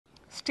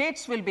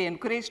states will be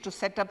encouraged to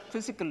set up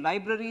physical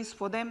libraries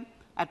for them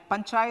at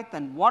panchayat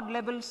and ward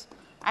levels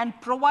and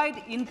provide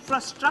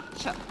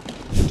infrastructure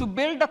to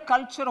build a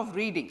culture of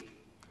reading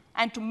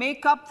and to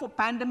make up for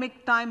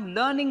pandemic time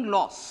learning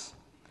loss.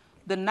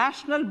 The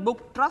National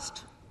Book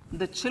Trust,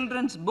 the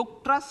Children's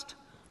Book Trust,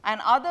 and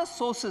other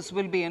sources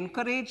will be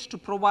encouraged to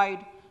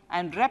provide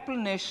and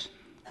replenish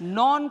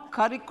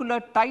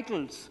non-curricular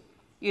titles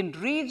in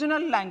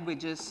regional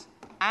languages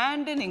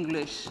and in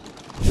English.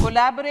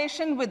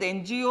 Collaboration with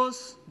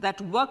NGOs that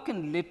work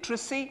in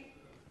literacy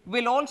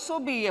will also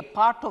be a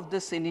part of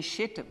this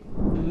initiative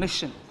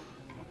mission.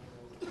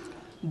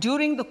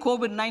 During the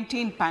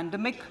COVID-19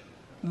 pandemic,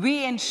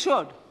 we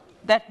ensured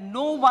that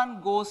no one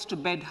goes to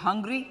bed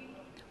hungry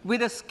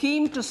with a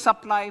scheme to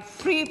supply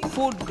free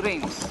food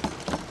grains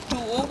to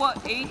over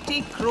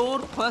 80 crore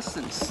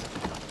persons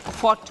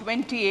for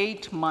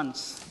 28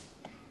 months.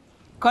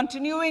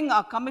 Continuing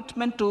our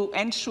commitment to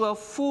ensure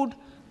food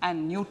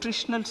and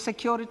nutritional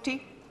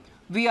security,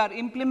 we are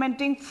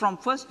implementing from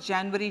 1st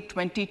January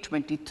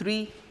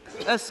 2023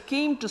 a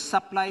scheme to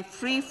supply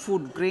free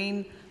food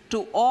grain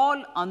to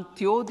all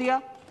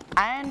Antyodaya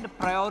and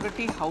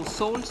priority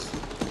households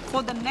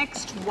for the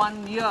next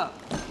 1 year.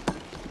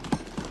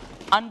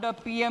 Under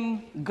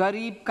PM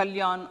Garib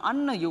Kalyan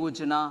Anna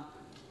Yojana,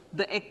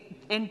 the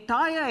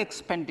entire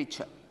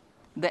expenditure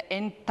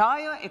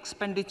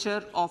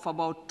of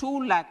about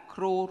 2 lakh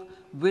crore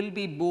will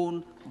be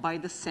borne by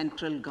the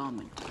central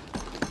government.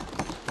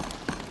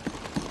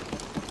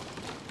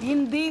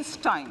 In these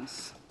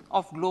times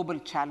of global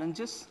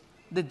challenges,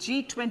 the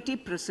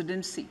G20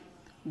 presidency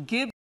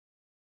gives